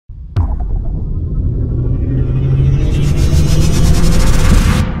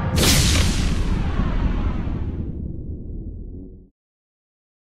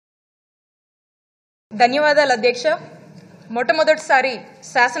ధన్యవాదాలు అధ్యక్ష. మొట్టమొదటిసారి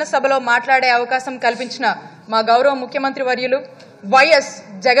శాసనసభలో మాట్లాడే అవకాశం కల్పించిన మా గౌరవ ముఖ్యమంత్రి వర్యులు వైఎస్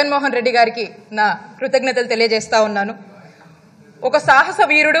జగన్మోహన్ రెడ్డి గారికి నా కృతజ్ఞతలు తెలియజేస్తా ఉన్నాను. ఒక సాహస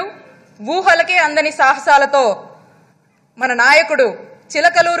వీరుడు, ఊహలకే అందని సాహసాలతో మన నాయకుడు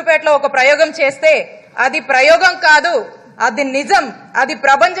చిలకలూరుపేటలో ఒక ప్రయోగం చేస్తే అది ప్రయోగం కాదు, అది నిజం, అది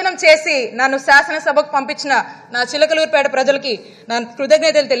ప్రభంజనం చేసి నన్ను శాసనసభకు పంపించిన నా చిలకలూరుపేట ప్రజలకి నా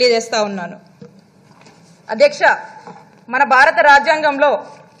కృతజ్ఞతలు తెలియజేస్తా ఉన్నాను. అధ్యక్ష, మన భారత రాజ్యాంగంలో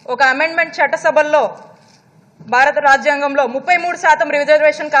ఒక అమెండ్మెంట్ చట్టసభల్లో భారత రాజ్యాంగంలో 33%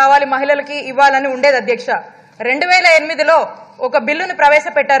 రిజర్వేషన్ కావాలి, మహిళలకి ఇవ్వాలని ఉండేది అధ్యక్ష. 2008లో ఒక బిల్లును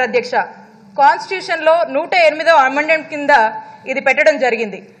ప్రవేశపెట్టారు అధ్యక్ష. కాన్స్టిట్యూషన్లో 108వ అమెండ్మెంట్ కింద ఇది పెట్టడం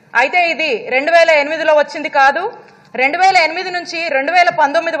జరిగింది. అయితే ఇది 2008లో వచ్చింది కాదు. 2008 నుంచి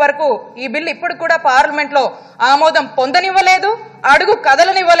 2019 వరకు ఈ బిల్లు ఇప్పుడు కూడా పార్లమెంట్లో ఆమోదం పొందనివ్వలేదు, అడుగు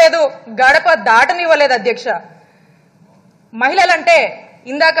కదలనివ్వలేదు, గడప దాటనివ్వలేదు అధ్యక్ష. మహిళలంటే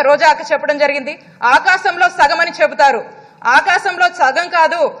ఇందాక రోజాక చెప్పడం జరిగింది, ఆకాశంలో సగమని చెబుతారు. ఆకాశంలో సగం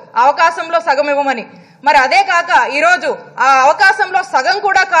కాదు, అవకాశంలో సగం ఇవ్వమని. మరి అదే కాక ఈరోజు ఆ అవకాశంలో సగం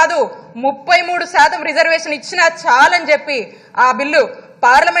కూడా కాదు, 33% రిజర్వేషన్ ఇచ్చినా చాలని చెప్పి ఆ బిల్లు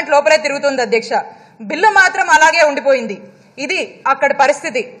పార్లమెంట్ లోపలే తిరుగుతుంది అధ్యక్ష. బిల్లు మాత్రం అలాగే ఉండిపోయింది. ఇది అక్కడి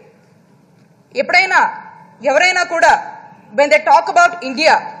పరిస్థితి. ఎప్పుడైనా ఎవరైనా కూడా when they talk about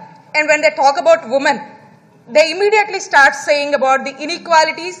India and when they talk about women, they immediately start saying about the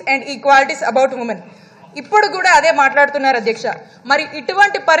inequalities and equalities about women. ఇప్పుడు కూడా అదే మాట్లాడుతున్నారు అధ్యక్ష. మరి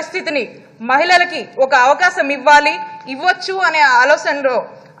ఇటువంటి పరిస్థితిని మహిళలకి ఒక అవకాశం ఇవ్వచ్చు అనే ఆలోచనలో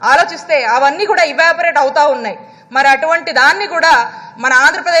ఆలోచిస్తే అవన్నీ కూడా ఇవాపరేట్ అవుతా ఉన్నాయి. మరి అటువంటి దాన్ని కూడా మన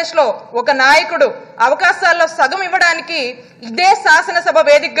ఆంధ్రప్రదేశ్లో ఒక నాయకుడు అవకాశాల్లో సగం ఇవ్వడానికి ఇదే శాసనసభ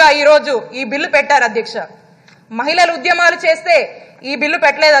వేదికగా ఈరోజు ఈ బిల్లు పెట్టారు అధ్యక్ష. మహిళలు ఉద్యమాలు చేస్తే ఈ బిల్లు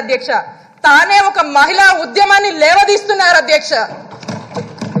పెట్టలేదు అధ్యక్ష. తానే ఒక మహిళా ఉద్యమాన్ని లేవదీస్తున్నారు అధ్యక్ష.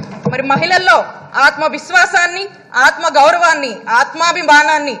 మరి మహిళల్లో ఆత్మవిశ్వాసాన్ని, ఆత్మ గౌరవాన్ని,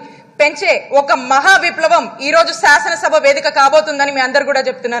 ఆత్మాభిమానాన్ని పెంచే ఒక మహా విప్లవం ఈరోజు శాసనసభ వేదిక కాబోతుందని మీ అందరు కూడా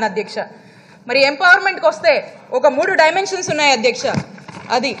చెప్తున్నాను అధ్యక్ష. మరి ఎంపవర్మెంట్కి వస్తే ఒక 3 డైమెన్షన్స్ ఉన్నాయి అధ్యక్ష.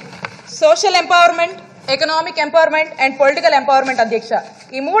 అది social empowerment, economic empowerment and political empowerment అధ్యక్ష.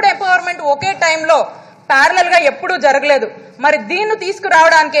 ఈ 3 ఎంపవర్మెంట్ ఒకే టైంలో ప్యారలల్ గా ఎప్పుడూ జరగలేదు. మరి దీన్ని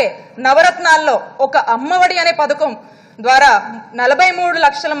తీసుకురావడానికే నవరత్నాల్లో ఒక అమ్మఒడి అనే పథకం ద్వారా 43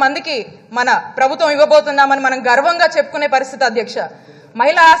 లక్షల మందికి మన ప్రభుత్వం ఇవ్వబోతున్నామని మనం గర్వంగా చెప్పుకునే పరిస్థితి అధ్యక్ష.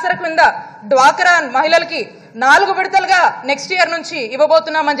 మహిళా ఆసరా కింద డ్వాక్రా మహిళలకి 4 విడతలుగా నెక్స్ట్ ఇయర్ నుంచి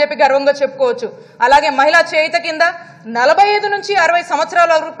ఇవ్వబోతున్నామని చెప్పి గర్వంగా చెప్పుకోవచ్చు. అలాగే మహిళా చేయుత కింద 45 నుంచి 60 సంవత్సరాల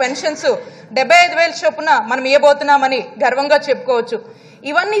వరకు పెన్షన్స్ 75,000 చొప్పున మనం ఇవ్వబోతున్నామని గర్వంగా చెప్పుకోవచ్చు.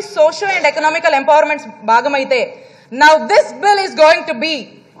 ఇవన్నీ social and economical ఎంపవర్మెంట్స్ భాగమైతే now this bill is going to be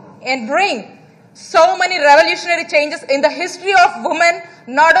and bring so many revolutionary changes in the history of women,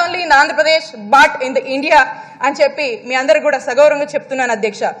 not only in Andhra Pradesh but in the India అని చెప్పి మీ అందరూ కూడా సగౌరవంగా చెప్తున్నాను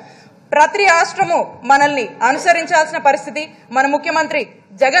అధ్యక్ష. ప్రతి రాష్ట్రము మనల్ని అనుసరించాల్సిన పరిస్థితి మన ముఖ్యమంత్రి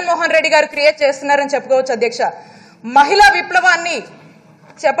జగన్మోహన్ రెడ్డి గారు క్రియేట్ చేస్తున్నారని చెప్పుకోవచ్చు అధ్యక్ష. మహిళా విప్లవాన్ని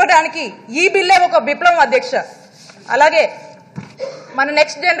చెప్పడానికి ఈ బిల్లే ఒక విప్లవం అధ్యక్ష. అలాగే మన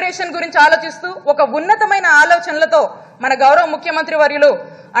నెక్స్ట్ జనరేషన్ గురించి ఆలోచిస్తూ ఒక ఉన్నతమైన ఆలోచనలతో మన గౌరవ ముఖ్యమంత్రి వర్యులు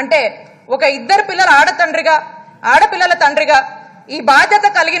అంటే ఒక 2 పిల్లల ఆడపిల్లల తండ్రిగా, ఈ బాధ్యత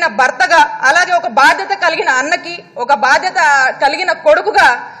కలిగిన భర్తగా, అలాగే ఒక బాధ్యత కలిగిన అన్నకి, ఒక బాధ్యత కలిగిన కొడుకుగా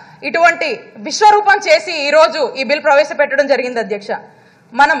ఇటువంటి విశ్వరూపం చేసి ఈరోజు ఈ బిల్ ప్రవేశపెట్టడం జరిగింది అధ్యక్ష.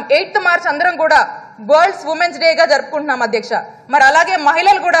 మనం 8th మార్చ్ అందరం కూడా వరల్డ్స్ ఉమెన్స్ డేగా జరుపుకుంటున్నాం అధ్యక్ష. మరి అలాగే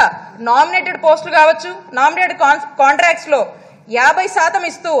మహిళలు కూడా నామినేటెడ్ పోస్టులు కావచ్చు, నామినేటెడ్ కాంట్రాక్ట్స్ లో 50%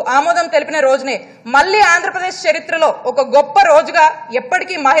 ఇస్తూ ఆమోదం తెలిపిన రోజునే మళ్ళీ ఆంధ్రప్రదేశ్ చరిత్రలో ఒక గొప్ప రోజుగా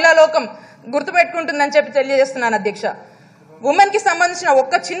ఎప్పటికీ మహిళా లోకం గుర్తుపెట్టుకుంటుందని చెప్పి తెలియజేస్తున్నాను అధ్యక్ష. ఉమెన్ కి సంబంధించిన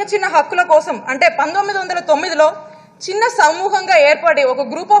ఒక్క చిన్న హక్కుల కోసం అంటే 1909లో చిన్న సమూహంగా ఏర్పడి ఒక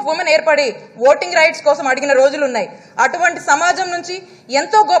గ్రూప్ ఆఫ్ ఉమెన్ ఏర్పడి ఓటింగ్ రైట్స్ కోసం అడిగిన రోజులు ఉన్నాయి. అటువంటి సమాజం నుంచి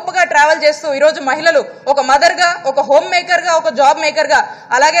ఎంతో గొప్పగా ట్రావెల్ చేస్తూ ఈరోజు మహిళలు ఒక మదర్ గా, ఒక హోమ్ మేకర్ గా, ఒక జాబ్ మేకర్ గా,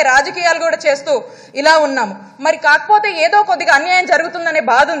 అలాగే రాజకీయాలు కూడా చేస్తూ ఇలా ఉన్నాము. మరి కాకపోతే ఏదో కొద్దిగా అన్యాయం జరుగుతుందనే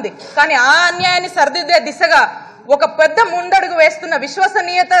బాధ ఉంది. కానీ ఆ అన్యాయాన్ని సరిదిద్దే దిశగా ఒక పెద్ద ముందడుగు వేస్తున్న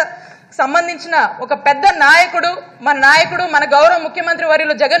విశ్వసనీయత సంబంధించిన ఒక పెద్ద నాయకుడు మన గౌరవ ముఖ్యమంత్రి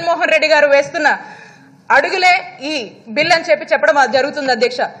వర్యులు జగన్మోహన్ రెడ్డి గారు వేస్తున్న అడుగులే ఈ బిల్ అని చెప్పడం జరుగుతుంది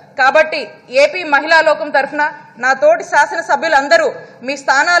అధ్యక్ష. కాబట్టి ఏపీ మహిళా లోకం తరఫున నా తోటి శాసనసభ్యులందరూ మీ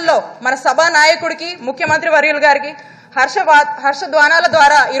స్థానాల్లో మన సభా నాయకుడికి, ముఖ్యమంత్రి వర్యులు గారికి హర్షధ్వానాల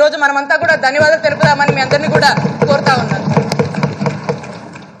ద్వారా ఈరోజు మనమంతా కూడా ధన్యవాదాలు తెలుపుదామని మీ అందరినీ కూడా కోరుతా ఉన్నాను.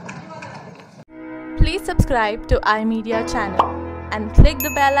 Please subscribe to iMedia channel. and click the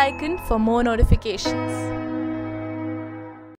bell icon for more notifications.